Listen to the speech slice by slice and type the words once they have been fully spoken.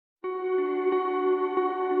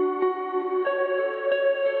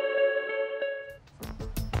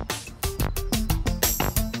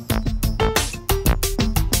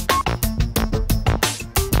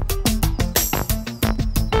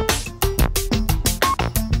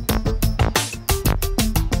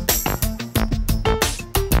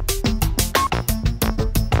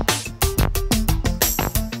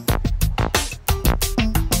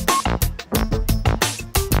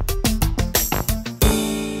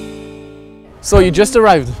So you just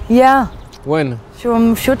arrived? Yeah. When?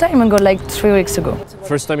 Few time ago, like 3 weeks ago.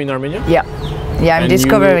 First time in Armenia? Yeah. Yeah, I'm And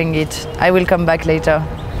discovering it. I will come back later.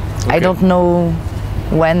 Okay. I don't know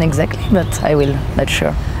when exactly, but I will, that's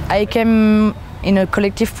sure. I came in a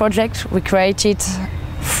collective project we created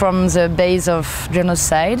from the base of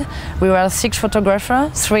Genocide. We were 6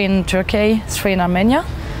 photographers, 3 in Turkey, 3 in Armenia,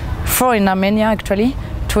 4 in Armenia actually,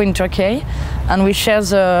 2 in Turkey, and we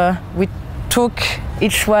took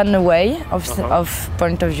each one away of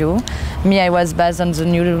point of view. Me, I was based on the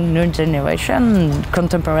new generation,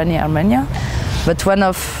 contemporary Armenia, but one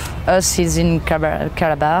of us is in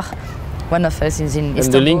Karabakh, one of us is in Istanbul.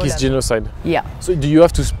 And the link is genocide? Yeah. So do you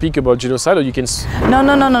have to speak about genocide, or you can...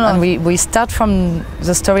 No. We start from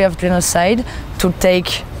the story of genocide to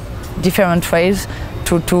take different ways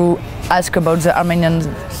to ask about the Armenian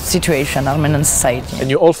situation, Armenian society. And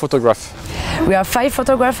you all photograph? We are 5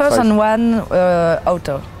 photographers and 1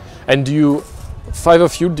 author. And do you, 5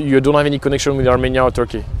 of you, you don't have any connection with Armenia or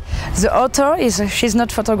Turkey? The author she's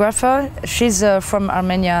not photographer, she's from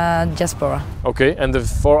Armenia diaspora. Okay, and the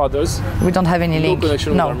 4 others? We don't have any link. No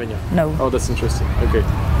connection with Armenia? No. Oh, that's interesting, okay.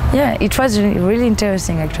 Yeah, it was really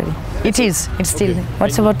interesting actually. It's still. Okay.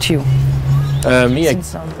 What's about you? Me,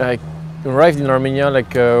 I arrived in Armenia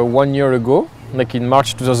like 1 year ago, like in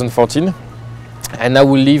March 2014. And I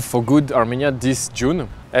will leave for good Armenia this June.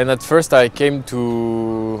 And at first I came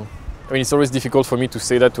to... I mean, it's always difficult for me to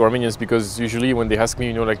say that to Armenians, because usually when they ask me,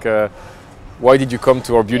 you know, like, why did you come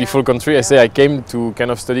to our beautiful country? I say I came to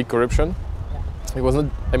kind of study corruption. It was not...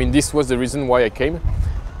 I mean, this was the reason why I came.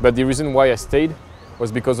 But the reason why I stayed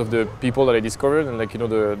was because of the people that I discovered and, like, you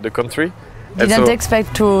know, the country. Didn't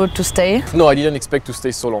expect to stay? No, I didn't expect to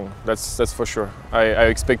stay so long. That's for sure. I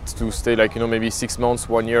expect to stay like, you know, maybe 6 months,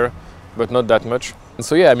 1 year, but not that much. And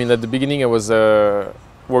so yeah, I mean, at the beginning I was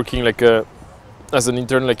working like as an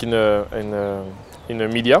intern, like in a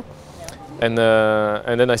media, and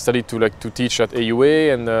then I started to teach at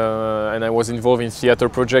AUA, and I was involved in theater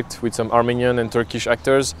project with some Armenian and Turkish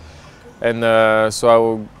actors. And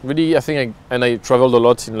so I think I traveled a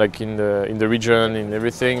lot in the region, in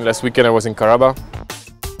everything. Last weekend I was in Karabakh.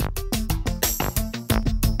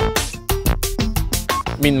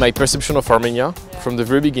 I mean, my perception of Armenia from the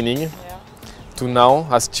very beginning to now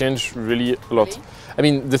has changed really a lot. I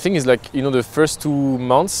mean, the thing is, like, you know, the first 2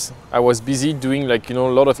 months I was busy doing, like, you know,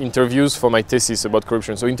 a lot of interviews for my thesis about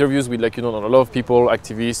corruption. So interviews with, like, you know, a lot of people,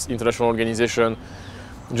 activists, international organizations,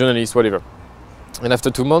 journalists, whatever. And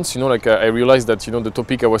after 2 months, you know, like, I realized that, you know, the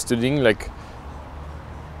topic I was studying, like,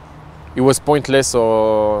 it was pointless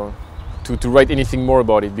or to write anything more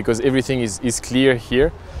about it, because everything is clear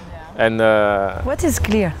here. And what is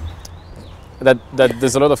clear? That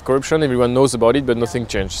there's a lot of corruption, everyone knows about it, but nothing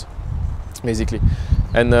changed, basically.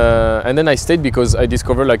 And then I stayed because I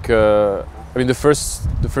discovered, like, I mean, the first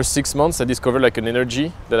 6 months I discovered, like, an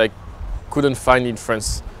energy that I couldn't find in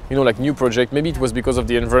France. You know, like, new project. Maybe it was because of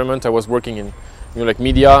the environment I was working in. You know, like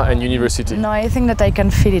media and university. No, I think that I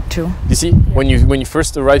can feel it too. You see, when you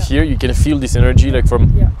first arrive here, you can feel this energy, like,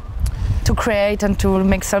 from... Yeah. To create and to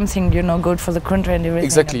make something, you know, good for the country and everything.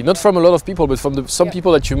 Exactly, not from a lot of people, but from some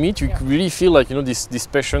people that you meet, you really feel, like, you know, this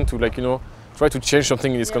passion to, like, you know, try to change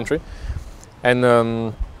something in this country. And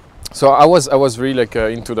so I was really, like,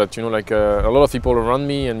 into that, you know, like, a lot of people around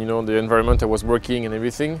me, and, you know, the environment I was working and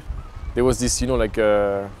everything. There was this, you know, like,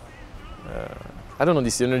 I don't know,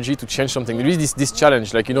 this energy to change something. There is this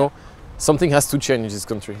challenge, like, you know, something has to change in this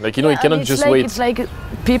country. Like, you know, you cannot just wait. It's like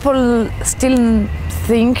people still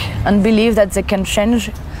think and believe that they can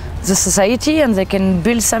change the society and they can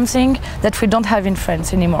build something that we don't have in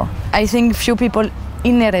France anymore. I think few people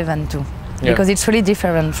in Yerevan too, because it's really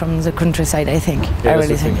different from the countryside, I think. Yeah, I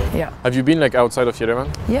really think. Yeah. Have you been, like, outside of Yerevan?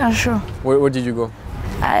 Yeah, sure. Where did you go?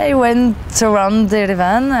 I went around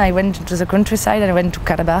Yerevan, I went to the countryside, I went to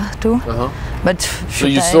Karabakh too. But so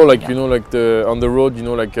you saw, like, you know, like, on the road, you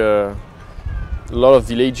know, like, a lot of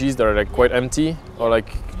villages that are, like, quite empty, or, like,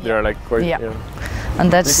 they are, like, quite... Yeah.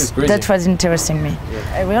 And that was interesting me.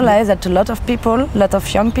 Yeah. I realized that a lot of people, a lot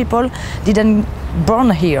of young people didn't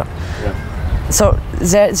born here. Yeah. So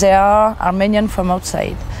they are Armenian from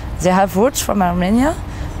outside. They have roots from Armenia,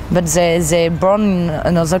 but they born in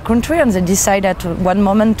another country and they decide at one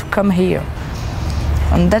moment to come here.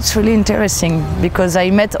 And that's really interesting, because I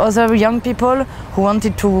met other young people who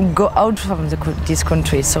wanted to go out from this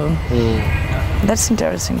country. So that's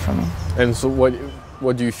interesting for me. And so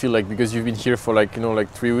what do you feel like, because you've been here for, like, you know, like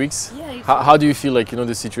 3 weeks? Yeah, how do you feel, like, you know,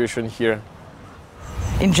 the situation here?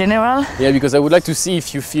 In general? Yeah, because I would like to see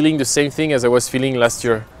if you're feeling the same thing as I was feeling last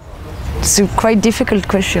year. It's a quite difficult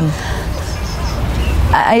question.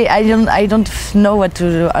 I don't know what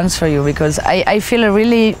to answer you, because I feel a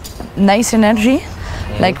really nice energy,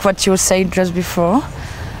 like what you said just before,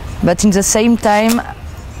 but in the same time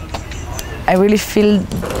I really feel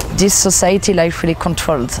this society like really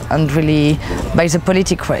controlled and really by the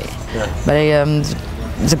political way, by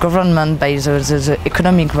the government, by the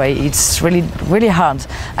economic way. It's really hard.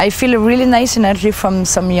 I feel a really nice energy from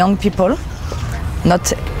some young people,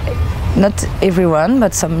 not everyone,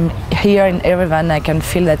 but some here in Yerevan. I can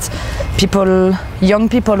feel that young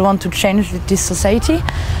people want to change this society.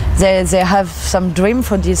 They have some dream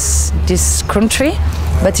for this country,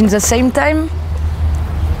 but in the same time,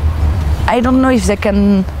 I don't know if they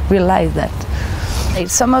can realize that.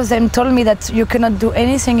 Some of them told me that you cannot do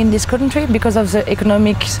anything in this country because of the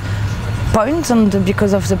economic points and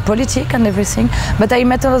because of the politics and everything. But I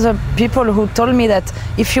met other people who told me that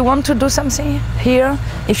if you want to do something here,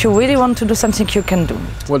 if you really want to do something, you can do.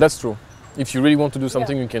 Well, that's true. If you really want to do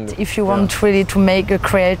something, you can do. If you want really to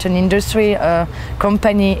create an industry, a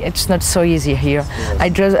company, it's not so easy here.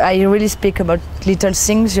 I really speak about little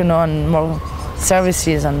things, you know, and more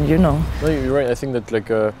services, and you know. No, you're right. I think that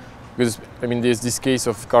because I mean, there's this case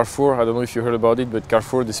of Carrefour. I don't know if you heard about it, but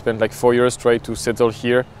Carrefour, they spent like 4 years trying to settle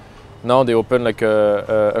here. Now they opened like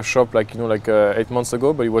a shop 8 months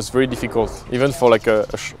ago, but it was very difficult, even for like a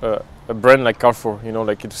brand like Carrefour, you know,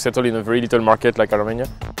 like to settle in a very little market like Armenia.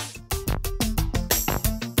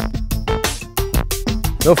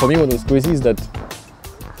 No, for me what was crazy is that,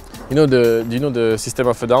 do you know the System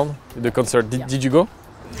of a Down, the concert? Did you go?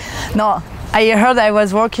 No, I heard. I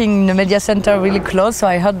was working in the media center really close, so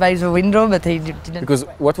I heard by the window, but I didn't. Because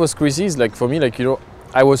what was crazy is like for me, like, you know,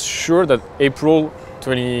 I was sure that April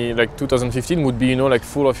 2015 would be, you know, like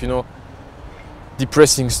full of, you know,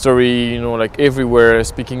 depressing story, you know, like everywhere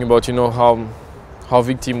speaking about, you know, how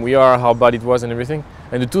victim we are, how bad it was and everything.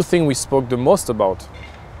 And the two things we spoke the most about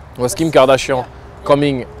was Kim Kardashian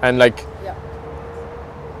coming and like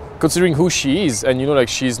considering who she is, and you know, like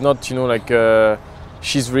she's not, you know, like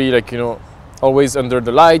she's really like, you know, always under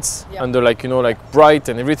the lights, under like, you know, like bright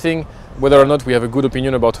and everything, whether or not we have a good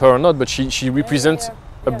opinion about her or not, but she represents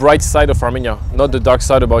a bright side of Armenia, not the dark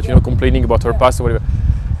side about, you know, complaining about her past or whatever.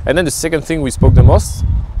 And then the second thing we spoke the most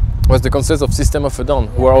was the concept of System of a Down,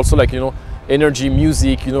 who are also like, you know, energy,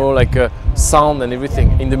 music, you know, like sound and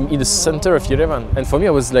everything in the center of Yerevan. And for me,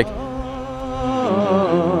 I was like,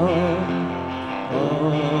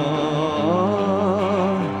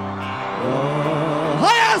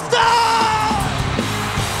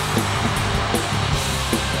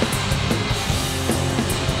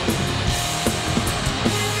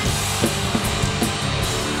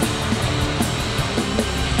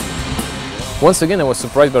 once again, I was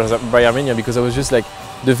surprised by Armenia, because I was just like,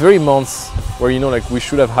 the very months where, you know, like we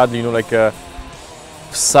should have had, you know, like a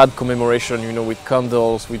sad commemoration, you know, with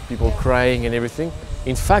candles, with people crying and everything.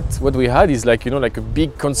 In fact, what we had is like, you know, like a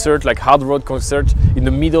big concert, like hard rock concert in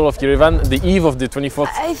the middle of Yerevan, the eve of the 24th.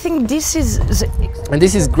 I think this is... And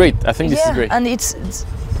this is great. I think this is great. And it's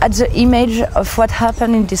at the image of what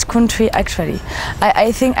happened in this country, actually.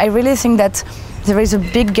 I really think that there is a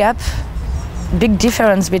big gap, big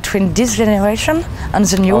difference between this generation and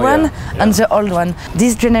the new one and the old one.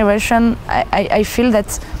 This generation, I feel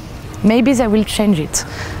that maybe they will change it,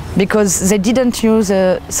 because they didn't use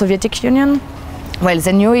the Soviet Union. Well,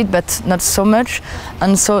 they knew it, but not so much,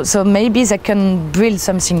 and so maybe they can build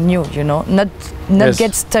something new, you know, not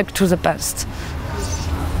get stuck to the past.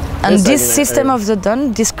 And this System of the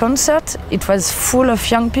Down, this concert, it was full of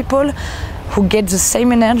young people who get the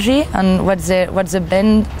same energy, and what the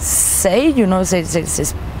band say, you know, they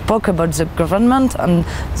spoke about the government and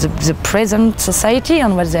the present society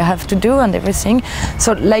and what they have to do and everything.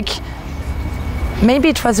 So like, maybe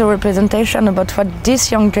it was a representation about what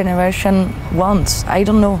this young generation wants. I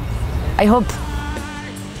don't know. I hope.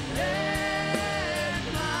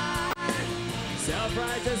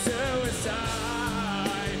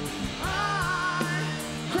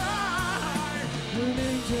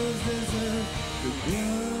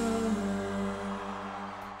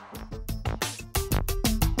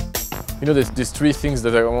 You know, there's three things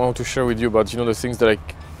that I want to share with you about, you know, the things that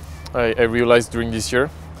I realized during this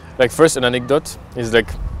year. Like, first, an anecdote is like,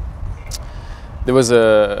 there was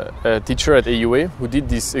a teacher at AUA who did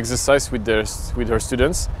this exercise with her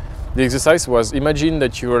students. The exercise was, imagine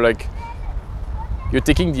that you're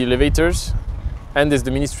taking the elevators, and there's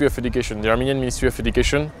the Ministry of Education, the Armenian Ministry of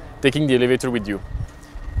Education, taking the elevator with you.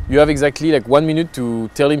 You have exactly like 1 minute to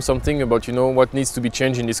tell him something about, you know, what needs to be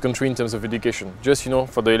changed in this country in terms of education. Just, you know,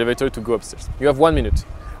 for the elevator to go upstairs. You have 1 minute.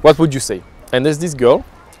 What would you say? And there's this girl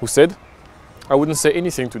who said, I wouldn't say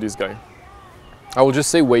anything to this guy. I will just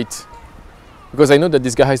say, wait. because I know that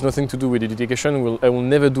this guy has nothing to do with education. I will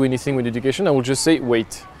never do anything with education. I will just say,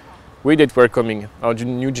 wait that we're coming, our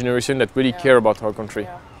new generation that really care about our country,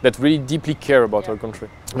 that really deeply care about our country.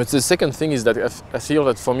 But the second thing is that I feel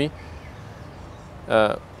that for me,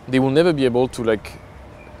 they will never be able to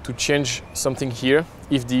change something here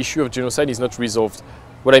if the issue of genocide is not resolved.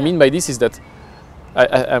 What I mean by this is that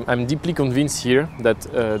I'm deeply convinced here that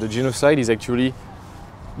the genocide is actually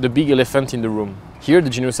the big elephant in the room. Here the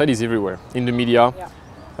genocide is everywhere, in the media,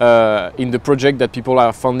 in the project that people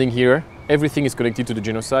are funding here. Everything is connected to the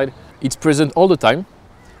genocide. It's present all the time.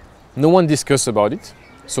 No one discusses about it,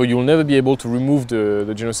 so you'll never be able to remove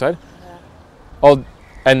the genocide.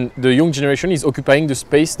 And the young generation is occupying the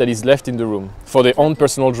space that is left in the room for their own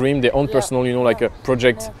personal dream, their own personal, like a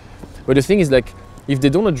project. But the thing is, like, if they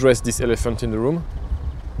don't address this elephant in the room,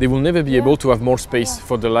 they will never be able to have more space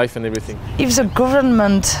for their life and everything. If the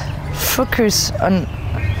government focus on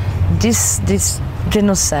this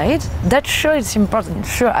genocide, that's sure it's important.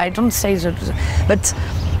 Sure, I don't say that, but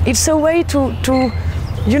it's a way to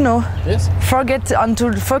forget and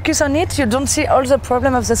to focus on it. You don't see all the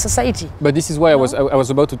problem of the society. But this is why I was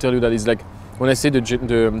about to tell you that it's like, when I say the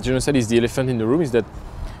genocide is the elephant in the room, is that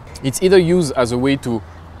it's either used as a way to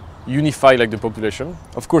unify the population.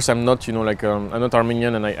 Of course, I'm not I'm not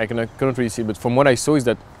Armenian and I cannot really see, but from what I saw is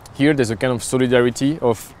that here there's a kind of solidarity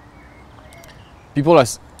of people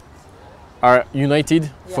are united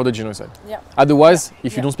for the genocide. Otherwise,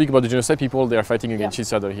 if you don't speak about the genocide, people, they are fighting against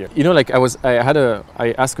each other here.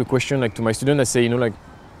 I asked a question to my student. I say,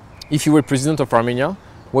 if you were president of Armenia,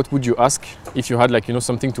 what would you ask if you had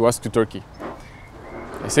something to ask to Turkey?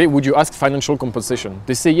 I say, would you ask financial compensation?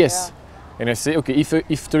 They say yes. And I say, okay,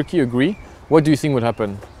 if Turkey agree, what do you think would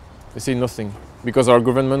happen? They say nothing, because our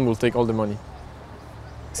government will take all the money.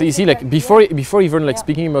 So you see, before even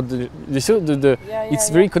speaking about it's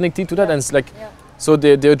very connected to that, and it's so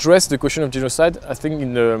they address the question of genocide, I think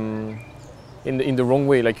in the wrong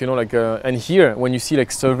way, and here when you see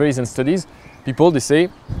surveys and studies, people, they say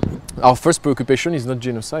our first preoccupation is not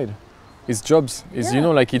genocide, it's jobs, it's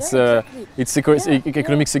it's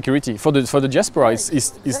economic security for the diaspora. It's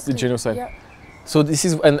the genocide. So this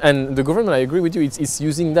is and the government, I agree with you, it's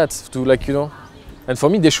using that to and for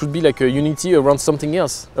me there should be a unity around something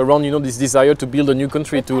else, around this desire to build a new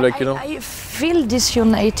country. I feel this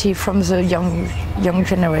unity from the young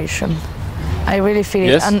generation. I really feel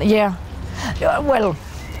it. And a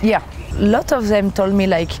lot of them told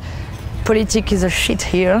me politics is a shit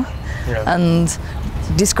here, and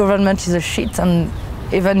this government is a shit, and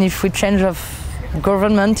even if we change of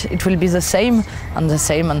government, it will be the same, and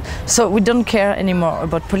so we don't care anymore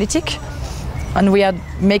about politics, and we are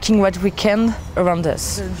making what we can around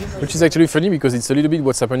us. Which is actually funny, because it's a little bit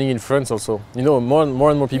what's happening in France also. More and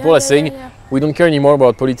more people are saying, we don't care anymore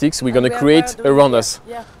about politics, we're going to create around us.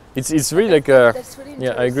 It's really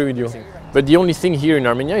I agree with you. But the only thing here in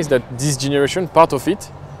Armenia is that this generation, part of it,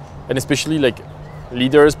 and especially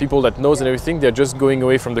leaders, people that knows and everything, they're just going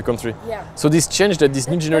away from the country. So this change that this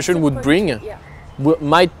new generation would bring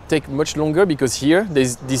might take much longer, because here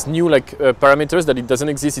there's these new parameters that it doesn't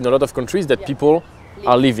exist in a lot of countries, that people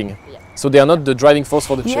are leaving. So they are not the driving force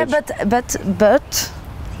for the change. But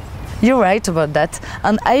you're right about that.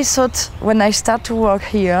 And I thought when I start to work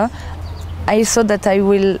here, I thought that I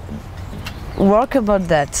will work about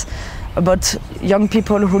that, about young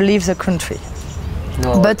people who leave the country.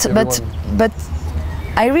 No, but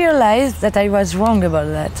I realized that I was wrong about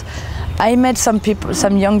that. I met some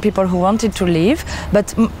young people who wanted to leave,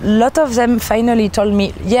 but a lot of them finally told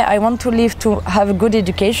me, I want to leave to have a good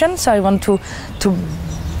education, so I want to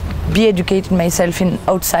be educated myself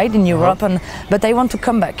outside in Europe, but I want to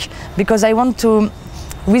come back, because I want to,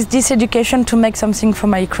 with this education, to make something for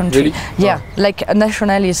my country. Really? Yeah, like a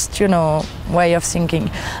nationalist, way of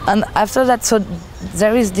thinking. And after that, so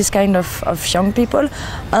there is this kind of young people,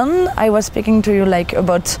 and I was speaking to you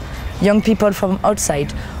about young people from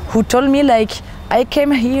outside, who told me I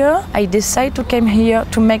came here, I decided to come here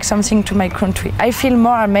to make something to my country. I feel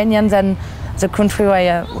more Armenian than the country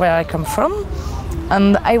where I come from,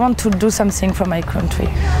 and I want to do something for my country.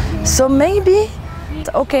 So maybe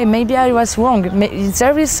I was wrong.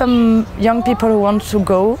 There is some young people who want to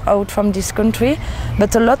go out from this country,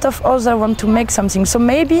 but a lot of others want to make something. So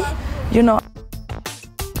maybe,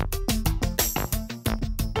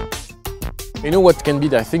 what can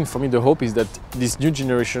be, I think, for me, the hope is that this new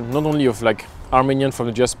generation, not only of Armenian from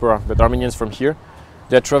the diaspora, but Armenians from here,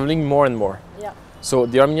 they're traveling more and more. So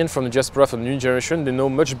the Armenian from the diaspora, from the new generation, they know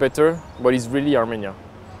much better what is really Armenia.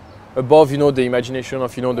 above, you know, the imagination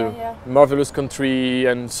of, you know, the marvelous country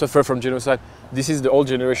and suffer from genocide. This is the old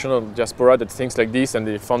generation of diaspora that thinks like this, and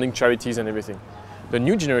they're founding charities and everything. The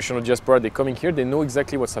new generation of diaspora, they're coming here, they know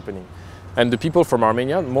exactly what's happening. And the people from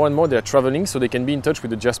Armenia, more and more, they're traveling, so they can be in touch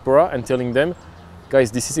with the diaspora and telling them, guys,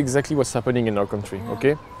 this is exactly what's happening in our country,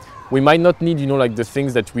 okay? We might not need, you know, like the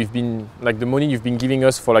things that we've been, like the money you've been giving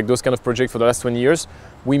us for like those kind of projects for the last 20 years.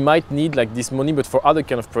 We might need like this money, but for other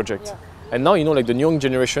kind of projects. And now, you know, like the young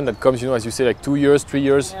generation that comes, you know, as you say, like 2 years, 3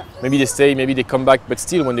 years, maybe they stay, maybe they come back, but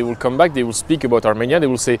still when they will come back, they will speak about Armenia, they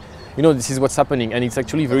will say, you know, this is what's happening, and it's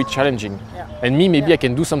actually very challenging. And me, maybe I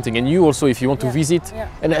can do something, and you also, if you want to visit.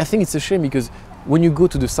 And I think it's a shame because when you go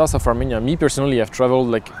to the south of Armenia, me personally, I've traveled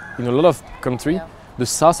like in a lot of countries. The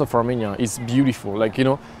south of Armenia is beautiful, like, you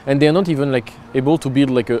know, and they're not even like able to build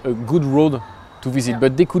like a good road to visit,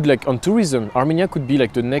 but they could, like, on tourism, Armenia could be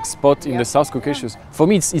like the next spot in the South Caucasus. For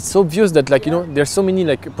me, it's obvious that, like, you know, there's so many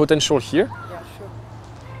like potential here.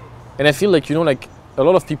 And I feel like, you know, like a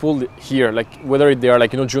lot of people here, like whether they are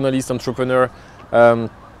like, you know, journalists, entrepreneur,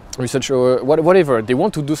 researcher, whatever, they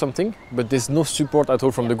want to do something, but there's no support at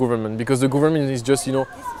all from the government, because the government is just, you know,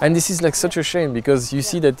 and this is like such a shame, because you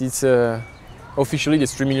see that it's officially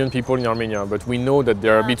there's 3 million people in Armenia, but we know that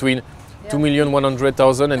there are between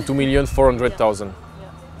 2,100,000 and 2,400,000.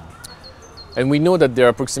 And we know that there are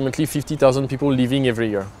approximately 50,000 people living every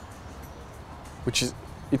year, which is,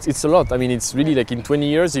 it's a lot. I mean, it's really like in 20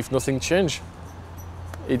 years, if nothing changes,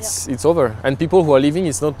 it's over. And people who are living,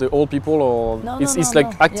 it's not the old people, or it's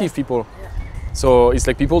like active people. So it's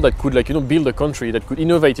like people that could, like, you know, build a country, that could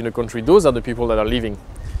innovate in a country. Those are the people that are living.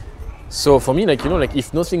 So for me, like, you know, like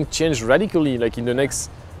if nothing changed radically, like in the next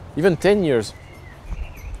even 10 years,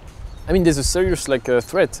 I mean, there's a serious like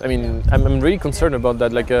threat. I mean, I'm really concerned about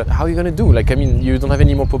that. Like, how are you gonna do? Like, I mean, you don't have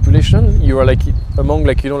any more population. You are like among,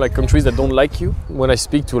 like, you know, like countries that don't like you. When I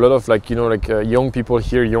speak to a lot of, like, you know, like young people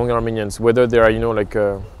here, young Armenians, whether they are, you know, like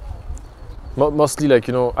mostly like,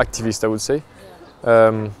 you know, activists, I would say,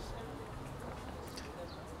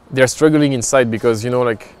 they're struggling inside, because, you know,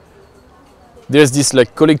 like there's this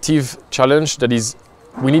like collective challenge that is,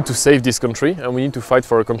 we need to save this country, and we need to fight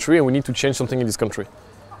for our country, and we need to change something in this country.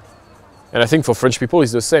 And I think for French people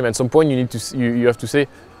it's the same. At some point you need to, you have to say,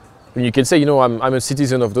 you can say, you know, I'm a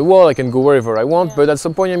citizen of the world, I can go wherever I want, but at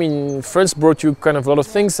some point, I mean, France brought you kind of a lot of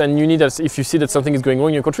things, and you need that, if you see that something is going wrong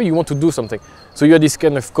in your country, you want to do something. So you have this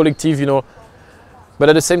kind of collective, you know, but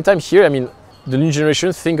at the same time here, I mean, the new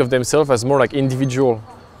generation think of themselves as more like individual.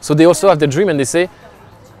 So they also have the dream, and they say,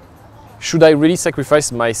 should I really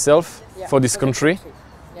sacrifice myself for this country?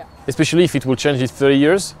 Especially if it will change in 30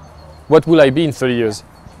 years, what will I be in 30 years?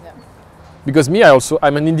 Because me,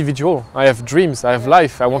 I'm an individual. I have dreams, I have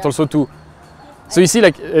life. I want also to. So you see,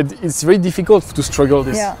 like, it's very difficult to struggle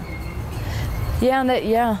this.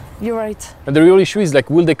 Yeah, you're right. And the real issue is, like,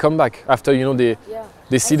 will they come back after, you know,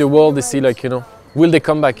 they see the world, they see, like, you know, will they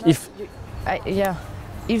come back? If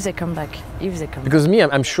they come back, Because me,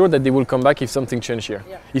 I'm sure that they will come back if something changes here.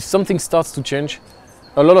 If something starts to change,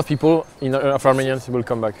 a lot of people of Armenians will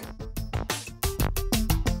come back.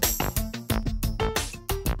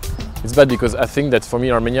 It's bad, because I think that for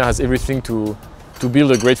me Armenia has everything to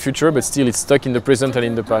build a great future, but still it's stuck in the present and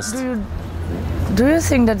in the past. Do you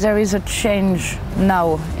think that there is a change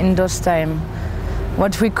now in those times?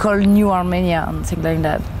 What we call new Armenia and things like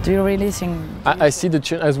that. Do you really think? I see the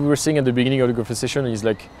change, as we were saying at the beginning of the conversation, is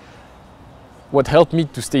like, what helped me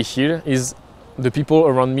to stay here is the people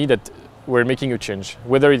around me that were making a change.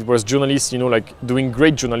 Whether it was journalists, you know, like doing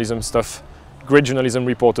great journalism stuff, great journalism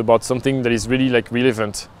report about something that is really like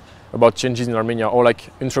relevant about changes in Armenia, or like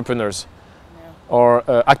entrepreneurs, or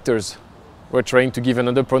actors who are trying to give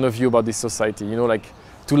another point of view about this society, you know, like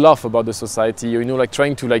to laugh about the society, you know, like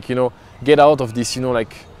trying to, like, you know, get out of this, you know,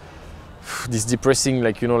 like this depressing,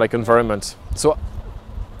 like, you know, like environment. So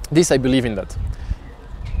this, I believe in that.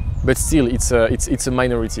 But still, it's a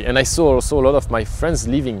minority. And I saw also a lot of my friends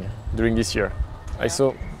leaving during this year. I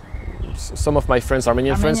saw some of my friends,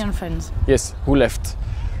 Armenian friends, yes, who left.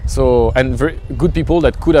 So, and very good people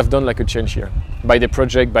that could have done like a change here, by the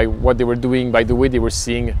project, by what they were doing, by the way they were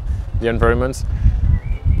seeing the environment.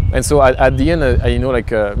 And so at the end, you know,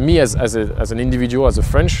 like me as an individual, as a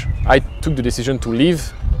French, I took the decision to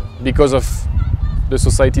leave because of the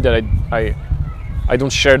society that I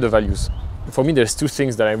don't share the values. For me, there's two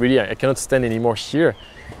things that I cannot stand anymore here.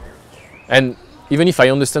 And even if I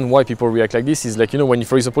understand why people react like this, is like, you know, when,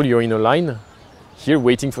 for example, you're in a line here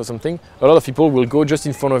waiting for something, a lot of people will go just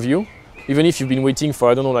in front of you, even if you've been waiting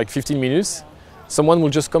for, I don't know, like 15 minutes, someone will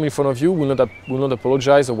just come in front of you, will not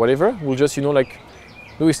apologize or whatever, will just, you know, like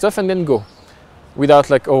do his stuff and then go,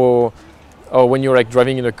 without like, oh, or when you're like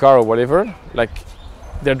driving in a car or whatever, like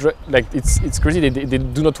like it's crazy. They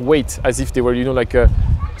do not wait, as if they were, you know, like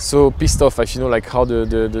so pissed off at, you know, like how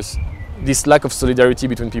this lack of solidarity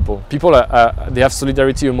between people. People they have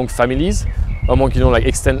solidarity among families, among, you know, like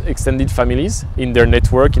extended families in their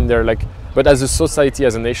network, in their like. But as a society,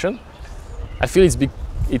 as a nation, I feel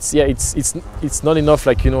it's not enough.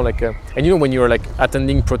 Like, you know, like and you know, when you're like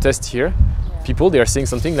attending protests here, people, they are saying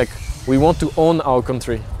something like, we want to own our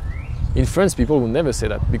country. In France, people will never say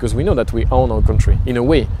that, because we know that we own our country in a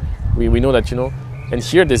way. We know that, you know. And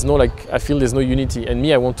here there's no, like, I feel there's no unity. And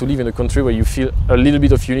me, I want to live in a country where you feel a little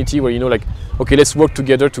bit of unity, where, you know, like, okay, let's work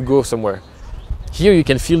together to go somewhere. Here you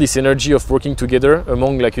can feel this energy of working together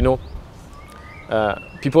among, like, you know,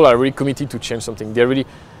 people are really committed to change something. They're really,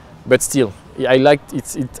 but still, I like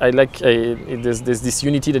there's this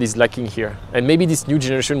unity that is lacking here. And maybe this new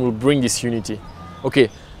generation will bring this unity. Okay,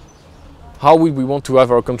 how will we want to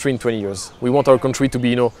have our country in 20 years? We want our country to be,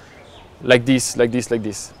 you know, like this, like this, like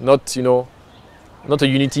this. Not, you know, not a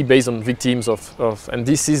unity based on victims of, and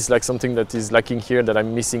this is like something that is lacking here, that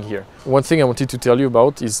I'm missing here. One thing I wanted to tell you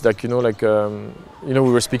about is like, you know, like, you know,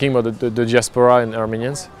 we were speaking about the diaspora and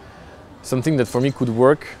Armenians. Something that for me could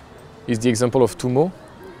work is the example of Tumo.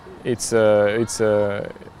 It's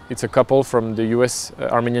a couple from the US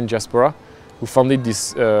Armenian diaspora who founded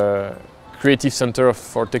this creative center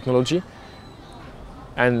for technology.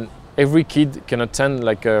 And every kid can attend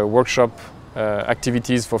like a workshop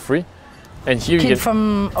activities for free. And here you get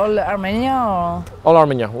from all Armenia, or? All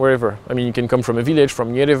Armenia, wherever. I mean, you can come from a village,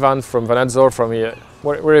 from Yerevan, from Vanadzor, from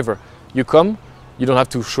wherever. You come, you don't have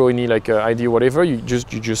to show any like ID or whatever. You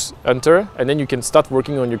just enter, and then you can start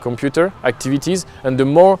working on your computer activities. And the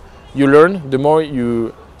more you learn, the more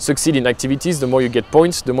you succeed in activities, the more you get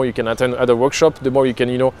points, the more you can attend other workshops, the more you can,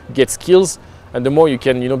 you know, get skills. And the more you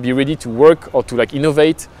can, you know, be ready to work or to like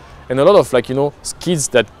innovate. And a lot of like, you know, kids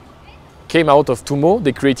that came out of Tumo,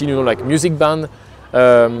 they created, you know, like music band,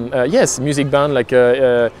 music band, like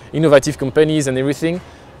innovative companies and everything.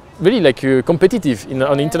 Really like competitive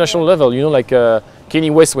on international level, you know, like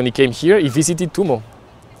Kanye West, when he came here, he visited Tumo.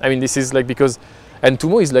 I mean, this is like because, and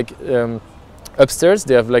Tumo is like upstairs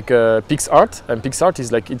they have like PixArt, and PixArt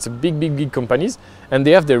is like, it's a big companies, and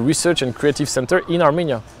they have their research and creative center in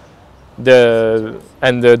Armenia. The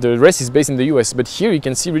rest is based in the US, but here you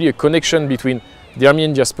can see really a connection between the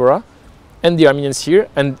Armenian diaspora and the Armenians here,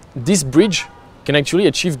 and this bridge can actually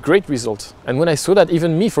achieve great results. And when I saw that,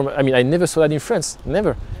 even me I mean, I never saw that in France,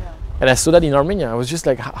 never. Yeah. And I saw that in Armenia. I was just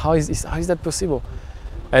like, how is that possible?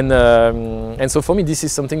 And so for me, this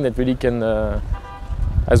is something that really can,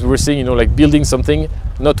 as we were saying, you know, like building something,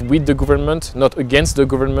 not with the government, not against the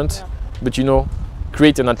government, but, you know,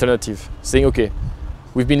 create an alternative, saying, okay,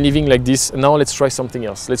 we've been living like this, now let's try something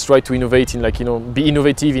else. Let's try to innovate in, like, you know, be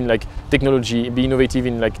innovative in like technology, be innovative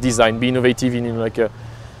in like design, be innovative in like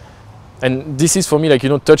and this is for me like, you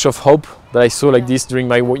know, touch of hope that I saw like this during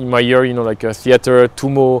my year, you know, like theater,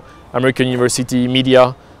 Tumo, American University,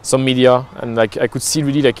 media, some media, and like I could see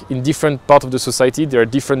really like in different parts of the society there are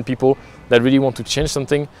different people that really want to change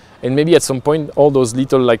something, and maybe at some point all those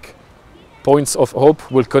little like points of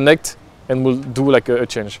hope will connect and will do like a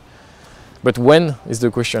change. But when is the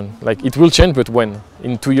question? Like, it will change, but when?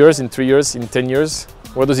 In 2 years, in 3 years, in 10 years?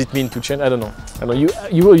 What does it mean to change? I don't know. I know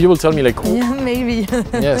you will tell me like. Yeah, maybe.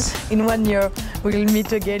 Yes. In 1 year, we'll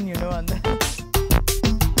meet again, you know. And